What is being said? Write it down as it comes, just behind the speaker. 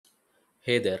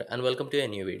Hey there and welcome to a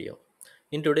new video.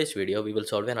 In today's video, we will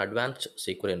solve an advanced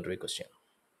SQL interview question.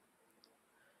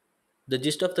 The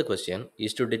gist of the question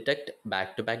is to detect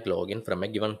back-to-back login from a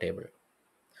given table.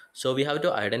 So we have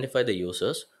to identify the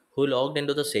users who logged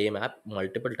into the same app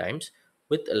multiple times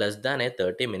with less than a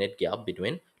 30-minute gap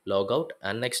between logout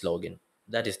and next login.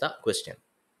 That is the question.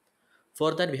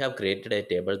 For that, we have created a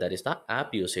table that is the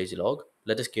app usage log.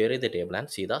 Let us query the table and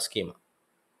see the schema.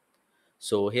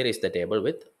 So here is the table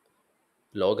with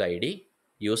log ID,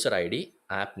 user ID,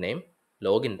 app name,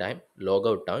 login time,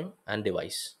 logout time, and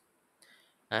device.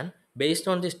 And based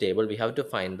on this table, we have to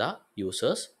find the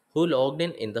users who logged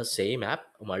in the same app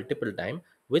multiple time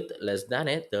with less than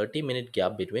a 30-minute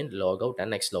gap between logout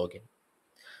and next login.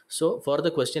 So for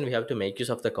the question, we have to make use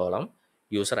of the column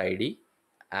user ID,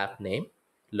 app name,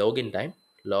 login time,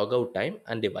 logout time,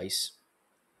 and device.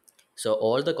 So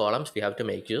all the columns we have to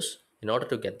make use in order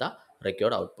to get the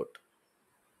required output.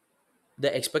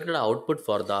 The expected output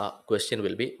for the question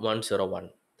will be 101.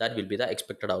 That will be the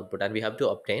expected output, and we have to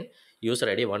obtain user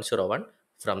ID 101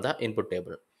 from the input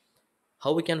table.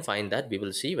 How we can find that we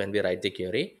will see when we write the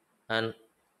query, and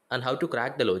how to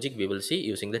crack the logic we will see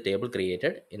using the table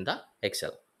created in the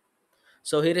Excel.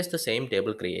 So here is the same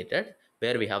table created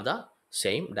where we have the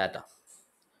same data.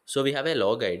 So we have a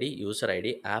log ID, user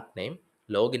ID, app name,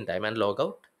 login time, and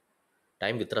logout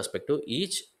time with respect to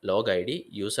each log ID,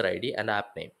 user ID, and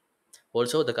app name.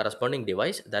 Also the corresponding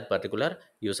device that particular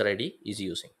user ID is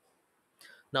using.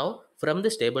 Now from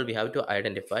this table we have to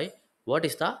identify what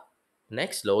is the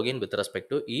next login with respect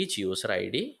to each user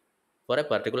ID for a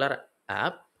particular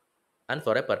app and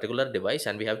for a particular device,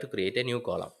 and we have to create a new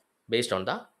column based on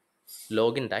the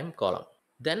login time column.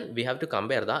 Then we have to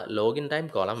compare the login time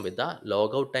column with the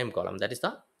logout time column. That is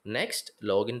the next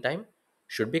login time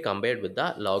should be compared with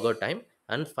the logout time,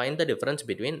 and find the difference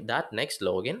between that next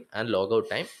login and logout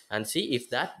time and see if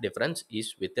that difference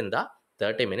is within the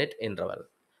 30-minute interval.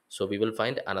 So we will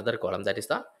find another column, that is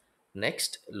the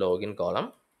next login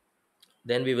column.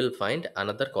 Then we will find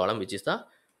another column which is the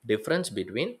difference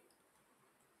between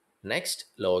next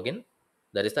login,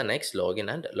 that is the next login,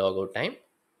 and logout time.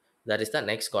 That is the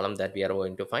next column that we are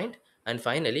going to find. And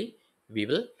finally we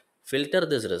will filter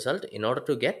this result in order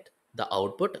to get the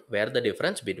output where the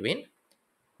difference between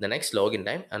the next login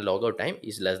time and logout time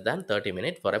is less than 30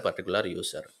 minutes for a particular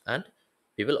user, and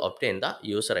we will obtain the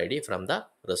user ID from the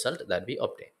result that we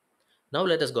obtain. Now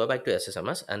let us go back to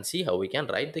SSMS and see how we can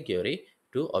write the query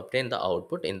to obtain the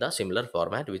output in the similar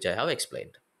format which I have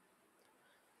explained.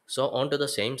 So onto the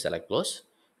same select clause,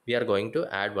 we are going to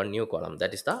add one new column,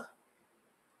 that is the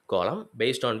column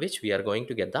based on which we are going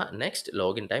to get the next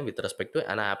login time with respect to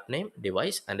an app name,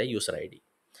 device, and a user ID.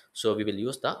 So we will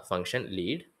use the function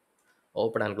lead,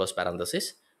 open and close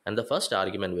parenthesis, and the first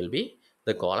argument will be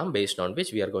the column based on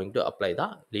which we are going to apply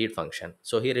the lead function.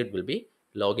 So here it will be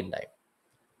login time,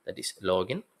 that is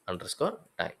login underscore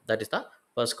time. That is the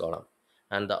first column,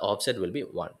 and the offset will be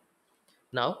 1.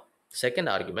 Now second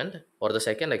argument or the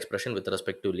second expression with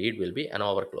respect to lead will be an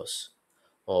over clause,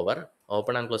 over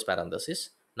open and close parenthesis.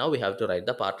 Now we have to write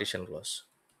the partition clause,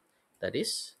 that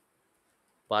is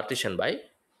partition by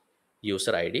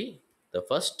user ID. The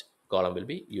first column will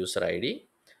be user ID,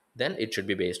 then it should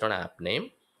be based on app name,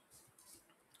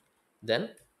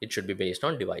 then it should be based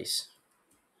on device.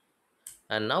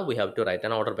 And now we have to write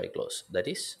an order by clause, that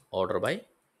is order by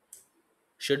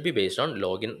should be based on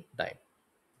login time,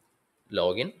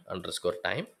 login underscore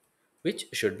time, which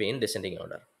should be in descending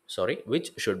order, sorry,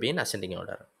 which should be in ascending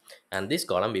order. And this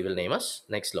column we will name as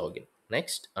next login,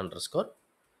 next underscore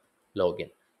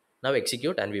login. Now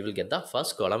execute and we will get the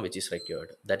first column which is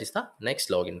required, that is the next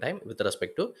login time with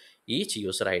respect to each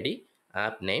user ID,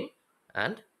 app name,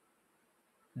 and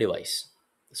device.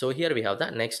 So here we have the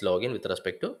next login with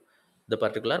respect to the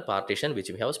particular partition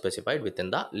which we have specified within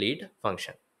the lead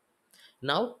function.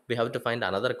 Now we have to find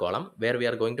another column where we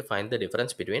are going to find the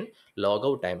difference between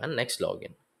logout time and next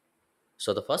login.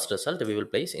 So the first result we will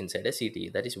place inside a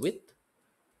CTE, that is with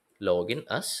login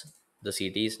as the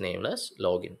CTE is named as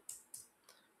login,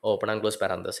 open and close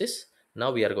parenthesis.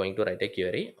 Now we are going to write a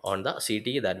query on the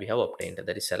CTE that we have obtained,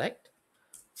 that is select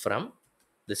from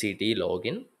the CTE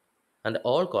login and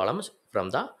all columns from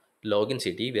the login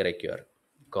CTE we require,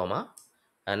 comma,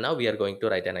 and now we are going to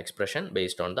write an expression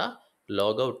based on the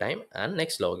logout time and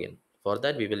next login. For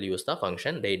that we will use the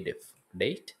function date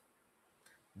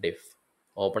diff,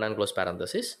 open and close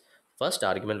parenthesis. First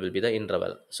argument will be the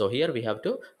interval. So here we have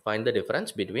to find the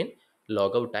difference between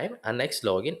logout time and next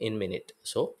login in minute.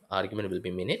 So argument will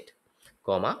be minute,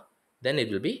 comma, then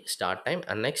it will be start time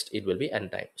and next it will be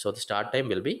end time. So the start time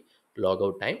will be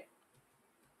logout time,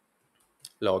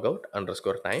 logout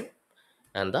underscore time,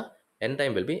 and the end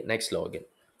time will be next login,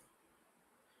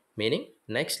 meaning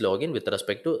next login with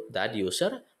respect to that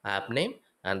user, app name,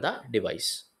 and the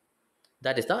device.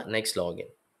 That is the next login.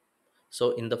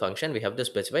 So in the function, we have to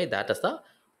specify that as the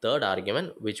third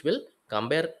argument, which will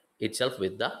compare itself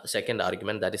with the second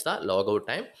argument, that is the logout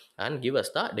time, and give us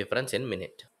the difference in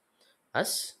minute.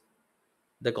 As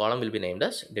the column will be named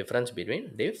as difference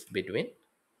between diff between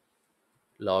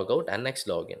logout and next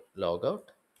login. Logout,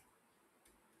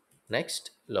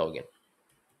 next login.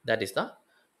 That is the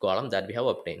column that we have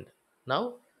obtained.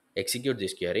 Now execute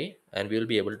this query and we will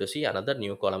be able to see another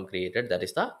new column created, that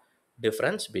is the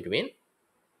difference between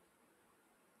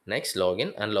next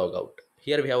login and logout.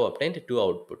 Here we have obtained two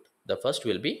output. The first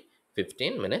will be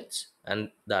 15 minutes and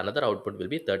the another output will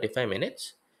be 35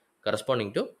 minutes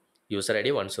corresponding to user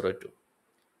ID 102.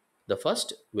 The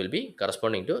first will be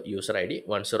corresponding to user ID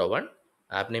 101,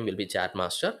 app name will be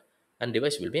chatmaster, and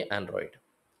device will be Android.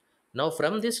 Now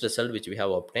from this result which we have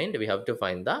obtained, we have to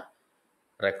find the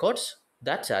records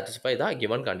that satisfy the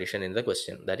given condition in the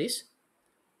question. That is,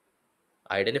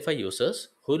 identify users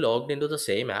who logged into the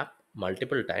same app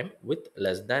multiple times with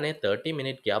less than a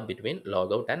 30-minute gap between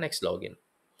logout and next login.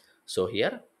 So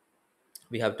here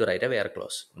we have to write a where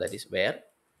clause. That is where,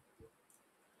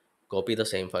 copy the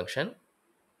same function,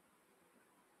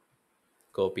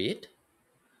 copy it,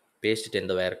 paste it in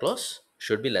the where clause,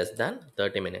 should be less than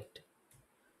 30 minutes.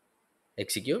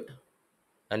 Execute,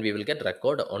 and we will get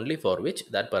record only for which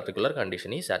that particular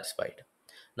condition is satisfied.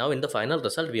 Now in the final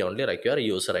result, we only require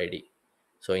user ID.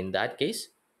 So in that case,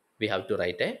 we have to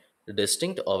write a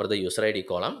distinct over the user ID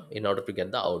column in order to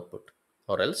get the output,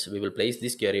 or else we will place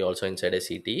this query also inside a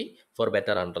CTE for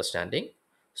better understanding.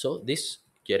 So this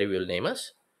query we will name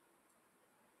as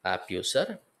app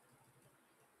user,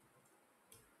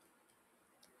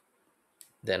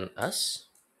 then as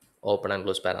open and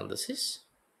close parenthesis,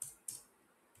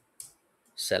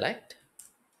 select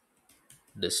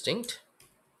distinct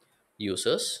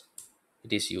users,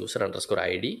 it is user underscore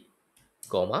ID,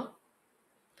 comma,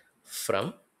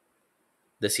 from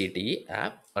the CTE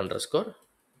app underscore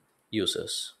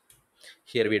users.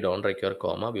 Here we don't require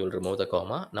comma, we will remove the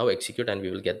comma. Now execute and we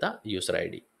will get the user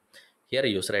ID. Here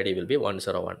user ID will be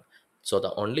 101. So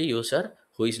the only user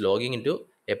who is logging into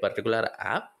a particular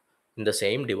app in the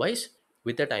same device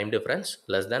with a time difference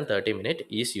less than 30 minutes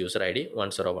is user ID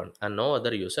 101, and no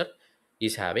other user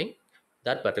is having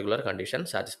that particular condition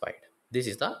satisfied. This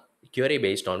is the query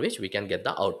based on which we can get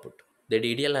the output. The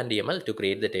DDL and DML to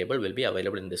create the table will be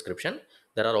available in description.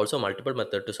 There are also multiple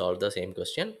methods to solve the same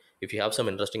question. If you have some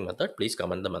interesting method, please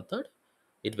comment the method.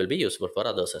 It will be useful for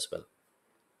others as well.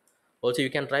 Also, you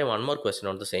can try one more question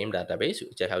on the same database,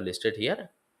 which I have listed here.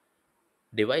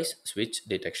 Device switch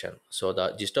detection. So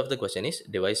the gist of the question is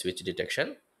device switch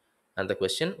detection, and the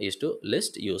question is to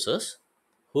list users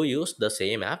who use the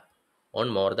same app on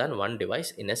more than one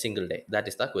device in a single day. That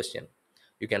is the question.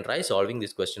 You can try solving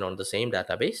this question on the same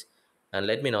database and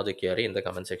let me know the query in the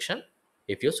comment section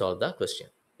if you solve the question.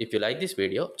 If you like this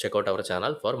video, check out our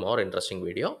channel for more interesting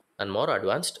video and more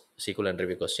advanced SQL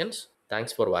interview questions.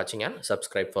 Thanks for watching and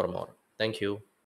subscribe for more. Thank you.